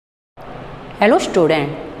Hello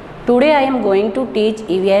student, today I am going to teach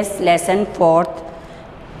EVS lesson 4th.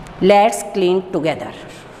 Let's clean together.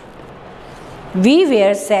 We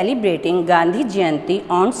were celebrating Gandhi Jayanti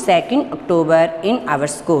on 2nd October in our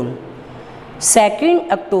school.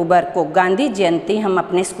 2nd October को गांधी जयंती हम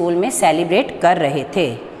अपने school में celebrate कर रहे थे.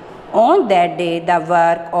 On that day, the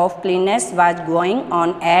work of cleanliness was going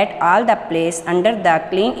on at all the places under the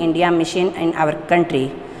Clean India Mission in our country.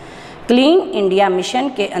 Clean India mission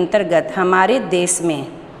के अंतर्गत हमारे देश में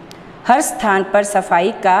हर स्थान पर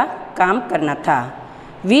सफाई का काम करना था.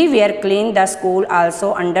 We where clean the school also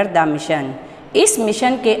under the mission. इस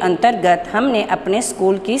मिशन के अंतर्गत हमने अपने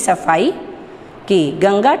स्कूल की सफाई की.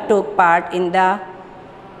 Ganga took part in the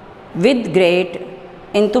with great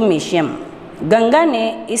इंतुमिशियम. Ganga ने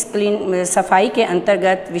इस क्लीन सफाई के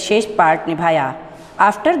अंतर्गत विशेष पार्ट निभाया.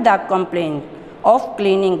 After the complaint of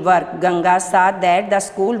cleaning work, Ganga saw that the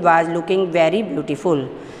school was looking very beautiful.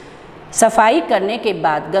 सफाई करने के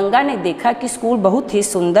बाद गंगा ने देखा कि स्कूल बहुत ही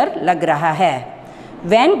सुंदर लग रहा है.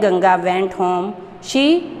 When Ganga went home, she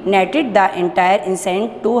narrated the entire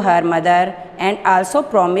incident to her mother and also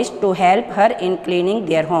promised to help her in cleaning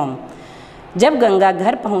their home. जब गंगा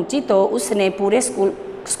घर पहुंची तो उसने पूरे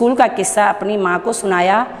स्कूल का किस्सा अपनी माँ को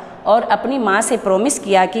सुनाया और अपनी माँ से प्रॉमिस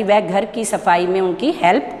किया कि वह घर की सफाई में उनकी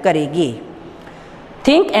हेल्प करेगी.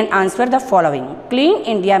 Think and answer the following. Clean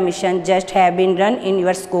India Mission just have been run in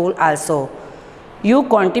your school also. You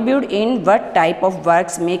contribute in what type of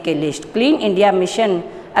works? Make a list. Clean India Mission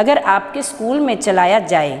अगर आपके स्कूल में चलाया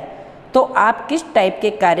जाए तो आप किस type के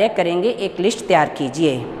कार्य करेंगे, एक लिस्ट तैयार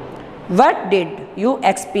कीजिए. What did you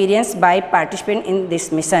experience by participating in this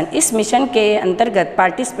mission? इस मिशन के अंतर्गत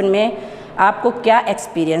पार्टिसिपेंट में आपको क्या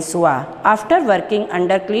एक्सपीरियंस हुआ. After working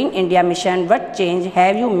under Clean India Mission, what change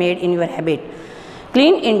have you made in your habit?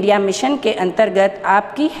 Clean India mission के अंतर्गत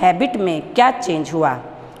आपकी हैबिट में क्या चेंज हुआ.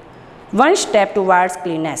 One step towards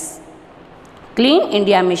cleanness. Clean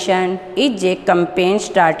India mission is a campaign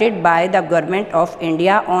started by the government of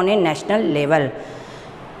India on A national level.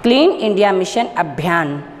 Clean India mission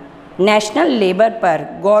अभियान national level पर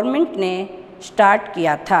government ने start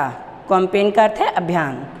किया था. कैंपेन का अर्थ है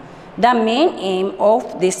अभियान. The main M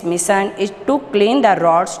of this mission is to clean the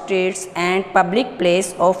road, streets and public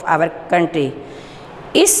place of our country.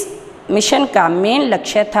 इस mission का मेन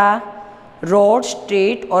लक्ष्य था रोड,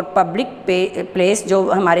 स्ट्रीट और पब्लिक प्लेस जो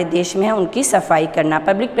हमारे देश में है उनकी सफाई करना.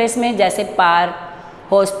 पब्लिक प्लेस में जैसे park,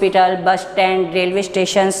 hospital, bus stand, railway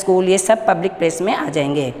station, school, ये सब पब्लिक प्लेस में आ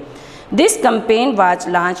जाएंगे. This campaign was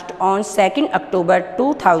launched on 2nd October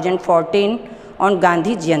 2014 on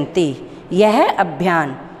Gandhi जयंती. यह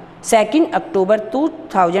अभियान 2nd October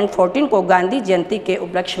 2014 को गांधी जयंती के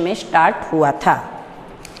उपलक्ष्य में स्टार्ट हुआ था.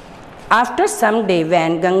 After some day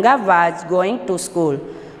when Ganga was going to school.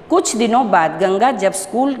 कुछ दिनों बाद गंगा जब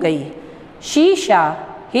स्कूल गई. शी शा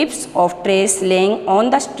हिप्स of trace laying on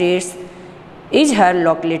the streets is her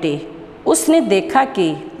locality. उसने देखा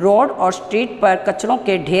कि रोड और स्ट्रीट पर कचरों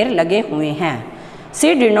के ढेर लगे हुए हैं.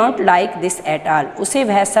 She did not like this at all. उसे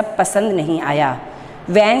वह सब पसंद नहीं आया.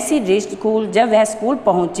 When she reached school. जब वह स्कूल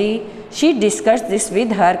पहुंची, she discuss this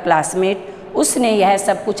with her classmate. उसने यह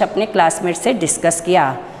सब कुछ अपने क्लासमेट से डिस्कस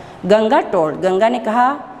किया. गंगा टोल्ड. गंगा ने कहा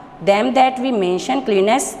them that we mention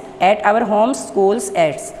cleanness eight our home schools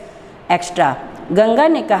एट्स extra. Ganga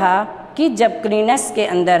ने कहा कि जब क्लीननेस के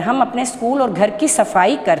अंदर हम अपने स्कूल और घर की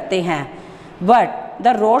सफाई करते हैं, but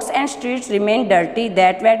the roads and streets remain dirty,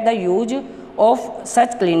 that wait the use of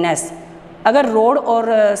such cleanness. अगर रोड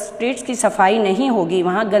और स्ट्रीट्स की सफाई नहीं होगी,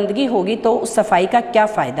 वहाँ गंदगी होगी, तो उस सफाई का क्या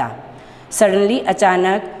फ़ायदा. सडनली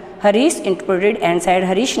अचानक Harish interpreted and side.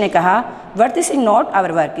 Harish ने कहा but this is not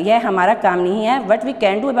our work. यह हमारा काम नहीं है. What we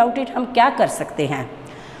can do about it. हम क्या कर सकते हैं.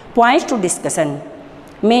 Points to discussion.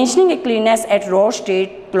 Mentioning A cleanness eight road,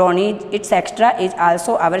 street, colonies, it's extra is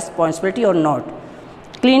also our responsibility और नॉट.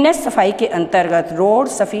 क्लीननेस सफाई के अंतर्गत रोड,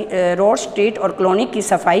 स्ट्रीट और कॉलोनी की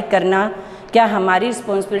सफाई करना क्या हमारी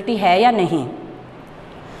रिस्पॉन्सिबिलिटी है या नहीं.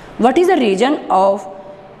 What is the reason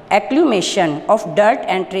of accumulation of dirt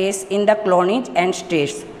and trace in the colonies and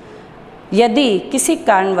streets. यदि किसी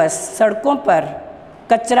कारणवश सड़कों पर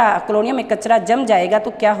कचरा, कॉलोनियों में कचरा जम जाएगा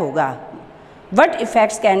तो क्या होगा. What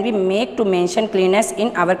effects can be make to mention cleanness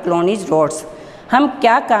in our colonies roads. हम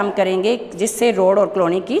क्या काम करेंगे जिससे रोड और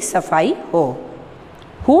कॉलोनी की सफाई हो.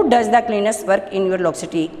 Who does the cleanness work in your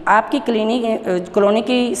locality. आपकी कॉलोनी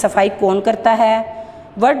की सफाई कौन करता है.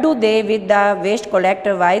 What do they with the waste collect,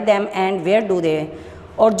 Y them and where do they.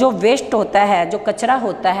 और जो वेस्ट होता है, जो कचरा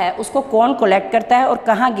होता है, उसको कौन कलेक्ट करता है और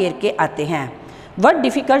कहाँ गिर के आते हैं. What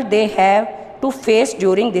difficult they have to face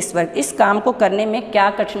during this work. इस काम को करने में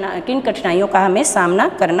किन कठिनाइयों का हमें सामना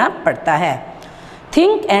करना पड़ता है.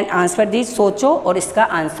 थिंक एंड आंसर दी, सोचो और इसका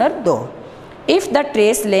आंसर दो। If the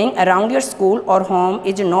trace laying around your school और home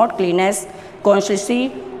is not cleanness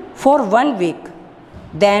consciously for 1 week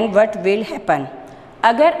then what will happen.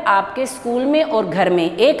 अगर आपके स्कूल में और घर में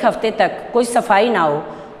एक हफ्ते तक कोई सफाई ना हो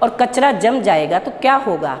और कचरा जम जाएगा तो क्या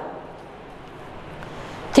होगा।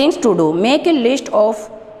 Things to do, make a list of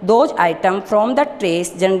those item from the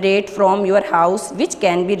trace generate from your house which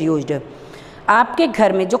can be used. आपके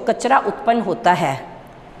घर में जो कचरा उत्पन्न होता है,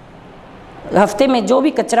 हफ्ते में जो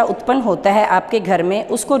भी कचरा उत्पन्न होता है आपके घर में,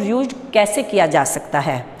 उसको रीयूज कैसे किया जा सकता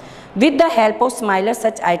है। With the help of स्माइलर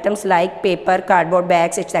such items like paper, cardboard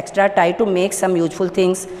bags etcetera try to make some useful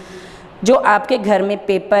things. जो आपके घर में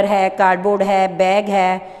पेपर है, कार्डबोर्ड है, बैग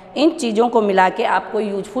है, इन चीज़ों को मिला के आप कोई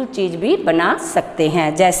यूजफुल चीज़ भी बना सकते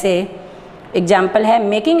हैं। जैसे एग्जाम्पल है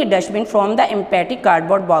making a dustbin from the empty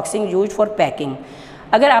cardboard boxing use for packing.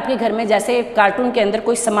 अगर आपके घर में जैसे कार्टून के अंदर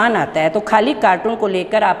कोई सामान आता है तो खाली कार्टून को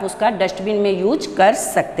लेकर आप उसका डस्टबिन में यूज कर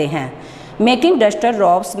सकते हैं। Making duster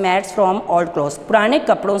robes mats from old clothes, पुराने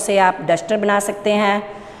कपड़ों से आप डस्टर बना सकते हैं,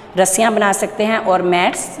 रस्सियाँ बना सकते हैं और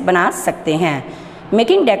मैट्स बना सकते हैं।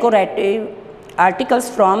 Making decorative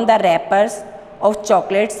articles from the rappers of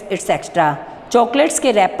chocolates etcetera, chocolates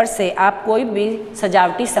के रैपर से आप कोई भी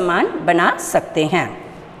सजावटी सामान बना सकते हैं।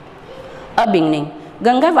 अ beginning,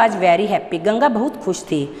 Ganga was very happy, Ganga बहुत खुश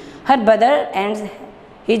थी। Her brother and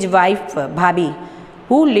his wife, भाभी,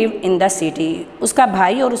 who live in the city, उसका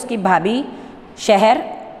भाई और उसकी भाभी शहर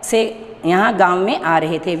से यहाँ गांव में आ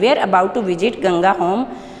रहे थे। Where about to visit Ganga home,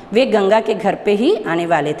 वे गंगा के घर पे ही आने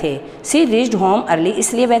वाले थे। सी रीच्ड होम अर्ली,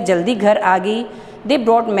 इसलिए वह जल्दी घर आ गई। They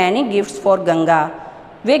brought many gifts for Ganga,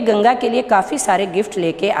 वे गंगा के लिए काफ़ी सारे गिफ्ट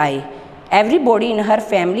लेके आए। Everybody in her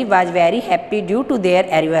family was very happy due to their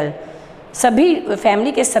arrival, सभी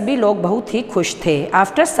फैमिली के सभी लोग बहुत ही खुश थे।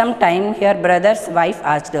 After some time here brother's wife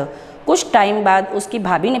asked, कुछ टाइम बाद उसकी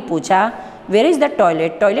भाभी ने पूछा where is the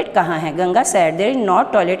toilet, toilet कहाँ है। Ganga sad there is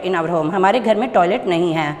not toilet in our home, हमारे घर में टॉयलेट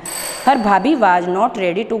नहीं है। हर भाभी was not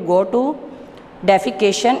ready to go to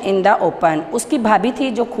defecation in the open, उसकी भाभी थी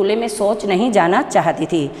जो खुले में शौच नहीं जाना चाहती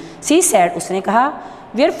थी। सी सैड, उसने कहा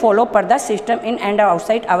वेयर फॉलो पर्दा system in and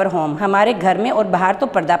outside our home, हमारे घर में और बाहर तो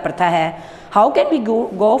पर्दा प्रथा है। How can we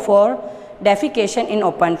go for defecation in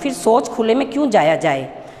open, फिर शौच खुले में क्यों जाया जाए।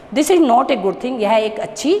 This is not a good thing, यह एक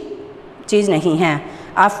अच्छी चीज़ नहीं है।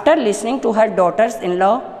 After listening to her daughters in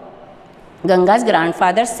law, गंगाज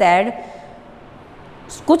grandfather sad,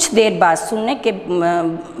 कुछ देर बाद सुनने के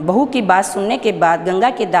बहू की बात सुनने के बाद गंगा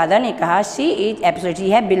के दादा ने कहा शी इज एब्सोल्युटली,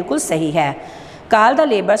 है बिल्कुल सही है। Call the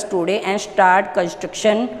labours today and start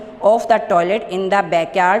construction of the toilet in the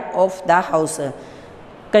backyard of the house,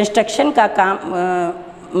 construction का काम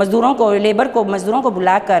मजदूरों को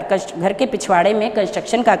बुलाकर घर के पिछवाड़े में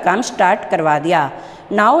कंस्ट्रक्शन का काम स्टार्ट करवा दिया।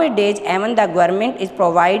 Now A days Avon the government is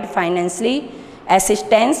provide financially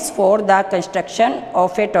assistance for the construction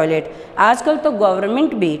of A toilet, आजकल तो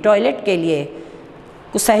गवर्नमेंट भी टॉयलेट के लिए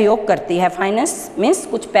कुछ सहयोग करती है, फाइनेंस मीन्स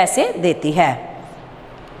कुछ पैसे देती है।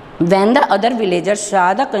 When the other villagers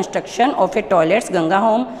saw the construction of A toilets Ganga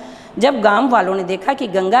home, जब गांव वालों ने देखा कि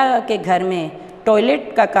गंगा के घर में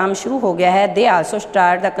टॉयलेट का काम शुरू हो गया है, they also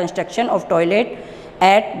start the construction of toilet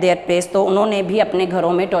eight their place, तो उन्होंने भी अपने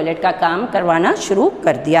घरों में टॉयलेट का काम करवाना शुरू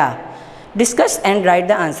कर दिया। Discuss and right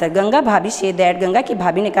the answer, Ganga भाभी से दैट, गंगा की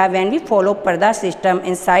भाभी ने कहा व्हेन वी फॉलो पर्दा system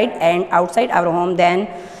inside and outside our home then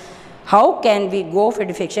how can we go for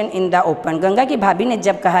defecation in the open, Ganga की भाभी ने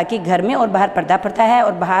जब कहा कि घर में और बाहर पर्दा प्रथा है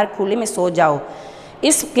और बाहर खुले में सो जाओ,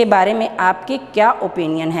 इसके बारे में आपके क्या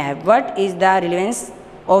ओपिनियन है। What is the relevance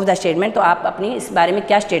of the statement, तो आप अपनी इस बारे में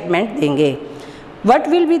क्या स्टेटमेंट देंगे। What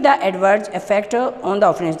will be the adverse effect on the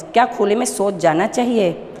offence, क्या खुले में सोच जाना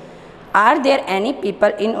चाहिए। Are there any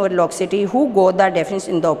people in और loquacity who go the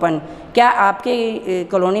definition in the open, क्या आपके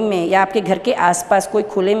कॉलोनी में या आपके घर के आसपास कोई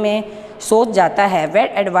खुले में सोच जाता है।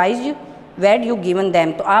 Wait advise wait you given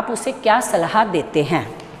them, तो आप उसे क्या सलाह देते हैं।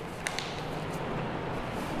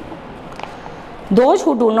 Those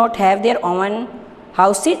who do not have their own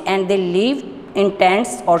houses and they live in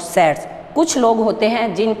tents और सेट्स, कुछ लोग होते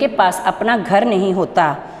हैं जिनके पास अपना घर नहीं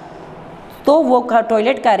होता तो वो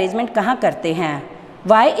टॉयलेट का अरेंजमेंट कहाँ करते हैं।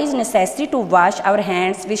 Y is necessary to wash our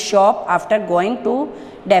hands with shop after going to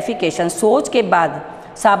defecation, शौच के बाद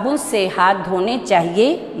साबुन से हाथ धोने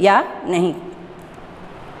चाहिए या नहीं।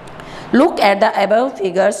 Look at the above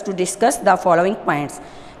figures to discuss the following points.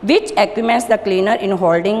 Which equipments the cleaner in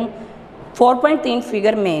holding, 4.3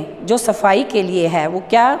 figure में जो सफाई के लिए है वो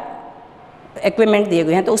क्या इक्विपमेंट दिए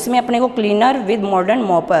गए हैं, तो उसमें अपने को क्लीनर विद मॉडर्न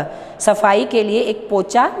मॉपर, सफाई के लिए एक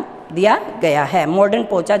पोछा दिया गया है। मॉडर्न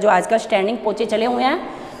पोछा, जो आजकल स्टैंडिंग पोछे चले हुए हैं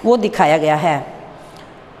वो दिखाया गया है।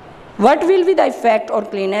 What will be the effect or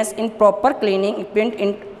cleanliness in proper cleaning equipment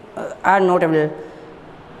in are notable।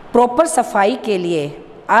 Proper सफाई के लिए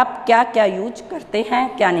आप क्या क्या यूज करते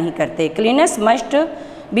हैं, क्या नहीं करते। Cleanness must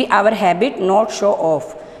be our habit not show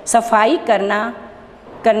off. सफाई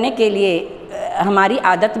करने के लिए हमारी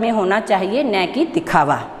आदत में होना चाहिए, न कि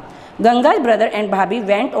दिखावा। गंगा's brother and भाभी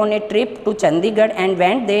went on a trip to Chandigarh and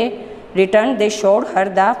when they returned they showed her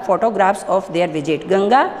the photographs of their visit।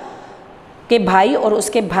 Ganga के भाई और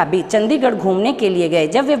उसके भाभी चंडीगढ़ घूमने के लिए गए।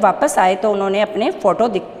 जब वे वापस आए तो उन्होंने अपने फ़ोटो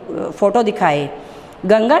दिखाए।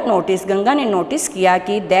 गंगा ने नोटिस किया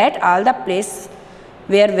कि that all the place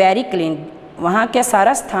where very clean. वहाँ का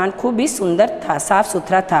सारा स्थान खूब ही सुंदर था, साफ़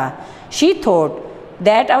सुथरा था। She thought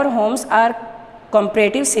that our Holmes are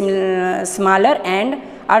comparative smaller and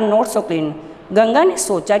are not so clean. Ganga ने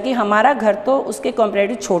सोचा कि हमारा घर तो उसके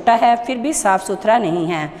कंपैरेटिव छोटा है, फिर भी साफ़ सुथरा नहीं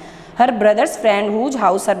है। हर brothers friend whose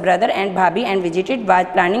house her brother and भाभी and visited was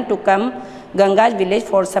planning to come गंगाज village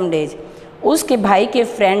for some days. उसके भाई के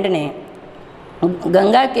फ्रेंड ने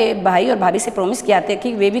गंगा के भाई और भाभी से प्रॉमिस किया था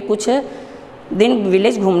कि वे भी कुछ दिन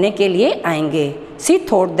विलेज घूमने के लिए आएंगे। सी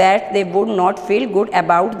thought that they would not feel good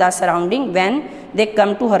about the surrounding when they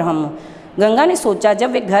come to her home. Ganga ने सोचा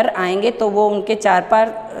जब वे घर आएंगे तो वो उनके चार पार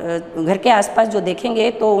घर के आसपास जो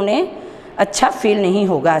देखेंगे तो उन्हें अच्छा फील नहीं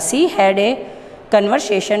होगा। She had a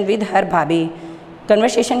conversation with her भाभी।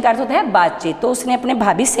 कन्वर्सेशन का अर्थ होता है बातचीत। तो उसने अपने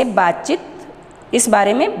भाभी से इस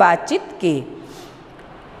बारे में बातचीत की।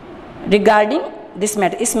 रिगार्डिंग दिस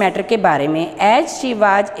मैटर, इस मैटर के बारे में। As she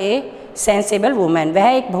was a sensible women, वह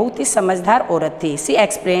एक बहुत ही समझदार औरत थी। सी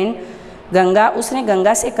एक्सप्लेन गंगा, उसने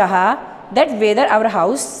गंगा से कहा that whether our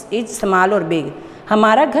house is small और बिग,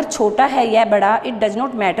 हमारा घर छोटा है या बड़ा, it does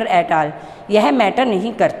not matter at all, यह मैटर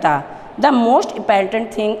नहीं करता। The most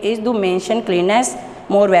important thing is to mention cleanness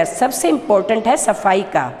more where, सबसे इम्पोर्टेंट है सफाई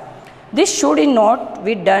का। This should in not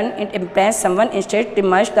be done it impress someone, instead it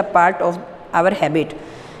must the part of our habit,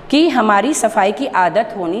 कि हमारी सफाई की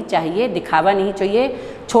आदत होनी चाहिए, दिखावा नहीं चाहिए।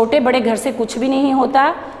 छोटे बड़े घर से कुछ भी नहीं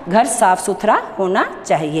होता, घर साफ सुथरा होना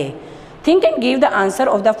चाहिए। Think and give the answer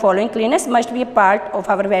of the following. Cleanness must be A part of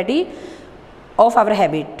our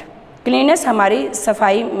habit. Cleanness का हमारी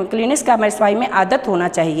सफाई में आदत होना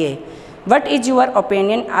चाहिए। वट इज़ यूर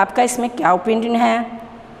ओपिनियन, आपका इसमें क्या ओपिनियन है।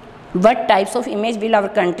 What types of image will our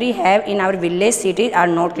country have in our village cities are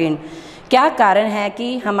not clean, क्या कारण है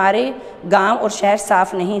कि हमारे गांव और शहर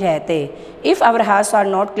साफ़ नहीं रहते। If our house are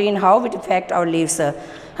not clean how it effect our lives,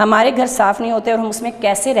 हमारे घर साफ़ नहीं होते और हम उसमें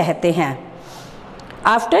कैसे रहते हैं।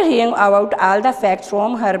 After hearing about all the facts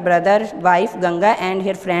from her brother wife Ganga and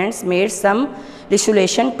her friends made some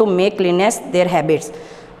resolution to make cleanness their habits.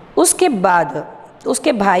 उसके बाद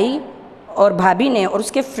उसके भाई और भाभी ने और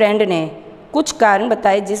उसके फ्रेंड ने कुछ कारण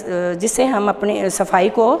बताए जिससे हम अपनी सफाई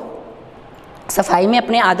में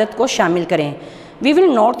अपने आदत को शामिल करें। We will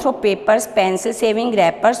not throw papers pencil saving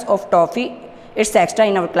rappers of toffee it's extra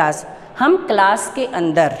in our class, हम क्लास के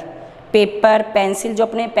अंदर पेपर पेंसिल जो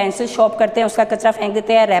अपने पेंसिल शॉप करते हैं उसका कचरा फेंक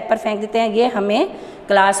देते हैं, रैपर फेंक देते हैं, ये हमें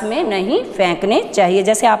क्लास में नहीं फेंकने चाहिए।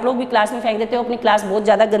 जैसे आप लोग भी क्लास में फेंक देते हो, अपनी क्लास बहुत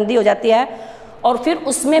ज़्यादा गंदी हो जाती है और फिर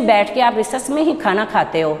उसमें बैठ के आप रिसेस में ही खाना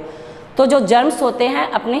खाते हो तो जो जर्म्स होते हैं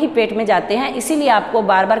अपने ही पेट में जाते हैं, इसीलिए आपको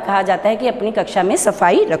बार बार कहा जाता है कि अपनी कक्षा में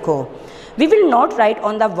सफाई रखो। We will not right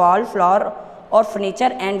on the wall floor और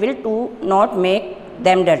furniture and will to not make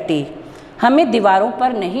them dirty, हमें दीवारों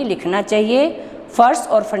पर नहीं लिखना चाहिए, फर्श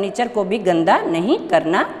और फर्नीचर को भी गंदा नहीं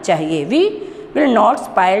करना चाहिए। We will not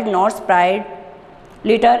स्प्राइड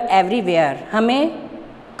litre everywhere, हमें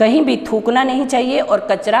कहीं भी थूकना नहीं चाहिए और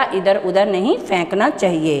कचरा इधर उधर नहीं फेंकना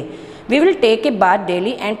चाहिए। We will take a bath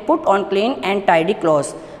daily and put on clean and tidy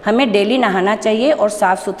clothes, हमें डेली नहाना चाहिए और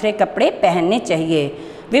साफ़ सुथरे कपड़े पहनने चाहिए।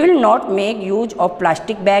 We will not make use of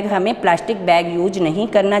plastic bag, हमें प्लास्टिक बैग यूज नहीं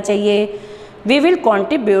करना चाहिए। We will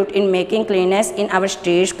contribute in making cleanness in our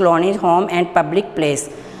streets colonies home and public place,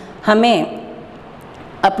 हमें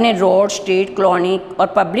अपने रोड स्ट्रीट कॉलोनी और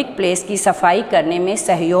पब्लिक प्लेस की सफाई करने में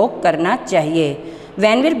सहयोग करना चाहिए।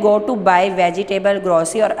 When we go to bye vegetable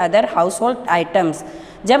grocery और अदर हाउस होल्ड आइटम्स,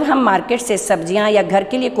 जब हम मार्केट से सब्जियां या घर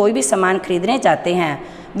के लिए कोई भी सामान खरीदने जाते हैं,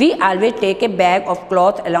 we always take a bag of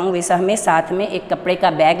cloth along with, हमें साथ में एक कपड़े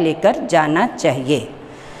का बैग लेकर जाना चाहिए।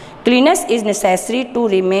 Cleanness is necessary to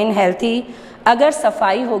remain healthy, अगर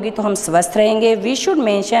सफाई होगी तो हम स्वस्थ रहेंगे। We should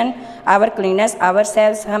mention our cleanness our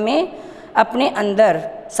sales, हमें अपने अंदर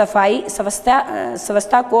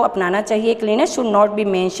स्वच्छता को अपनाना चाहिए। Cleanness should not be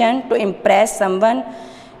mention to impress someone,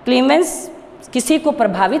 cleanness किसी को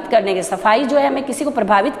प्रभावित करने के, सफाई जो है हमें किसी को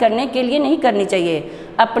प्रभावित करने के लिए नहीं करनी चाहिए,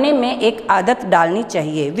 अपने में एक आदत डालनी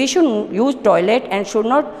चाहिए। We should use toilet and should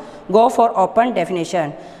not go for open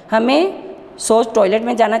definition, हमें शौच टॉयलेट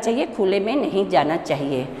में जाना चाहिए, खुले में नहीं जाना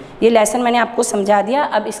चाहिए। ये लेसन मैंने आपको समझा दिया।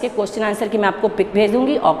 अब इसके क्वेश्चन आंसर की मैं आपको पिक भेज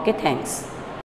दूँगी। Okay, thanks.